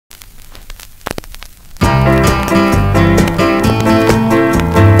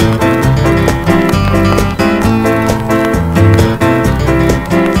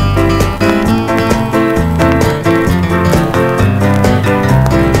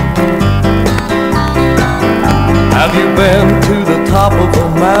been to the top of a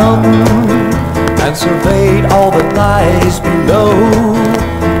mountain and surveyed all that lies below?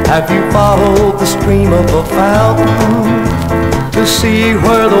 Have you followed the stream of a fountain to see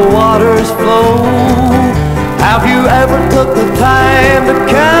where the waters flow? Have you ever took the time to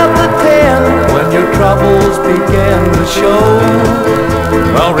count to 10 when your troubles begin to show?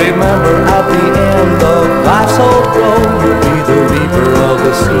 Well, remember, at the end of life's old road, you'll be the reaper of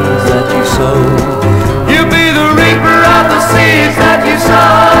the seeds that you sow. You'll be the reaper of the seeds that you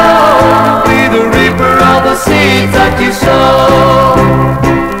sow. You'll be the reaper of the seeds that you sow.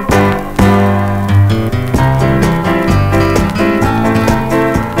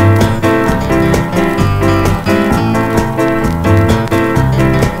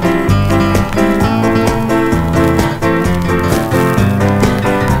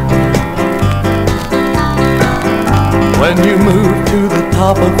 When you move to the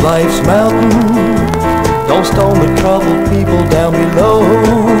top of life's mountain, don't stone the troubled people down below.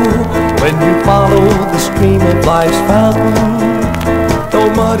 When you follow the stream of life's fountain,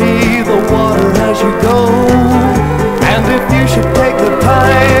 don't muddy the water as you go. And if you should take the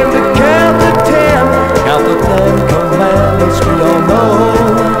time to count to 10, count the 10 commandments we all know.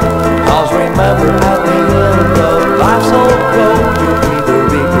 'Cause remember, at the end of life's old road, you'll be the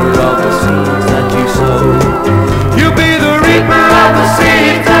reaper of the seeds that you sow. You'll be the reaper of the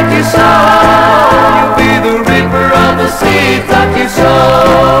seeds that you sow. You'll be the reaper of the seeds that you sow.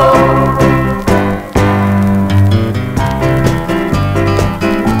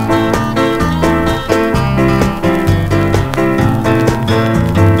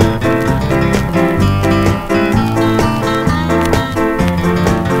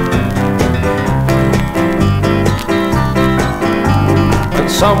 When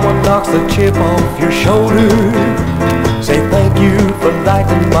someone knocks the chip off your shoulder, say thank you for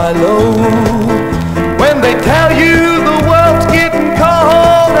lightening my load. When they tell you the world's getting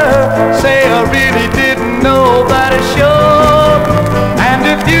colder, say I really didn't know that it should. And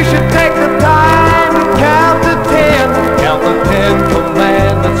if you should take the time to count to 10, count the 10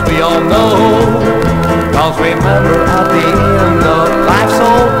 commandments we all know. 'Cause remember, at the end of life's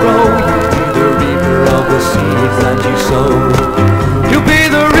old road, you'll be the reaper of the seeds that you sow. You'll be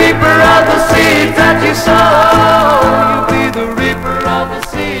the reaper of the seeds that you sow.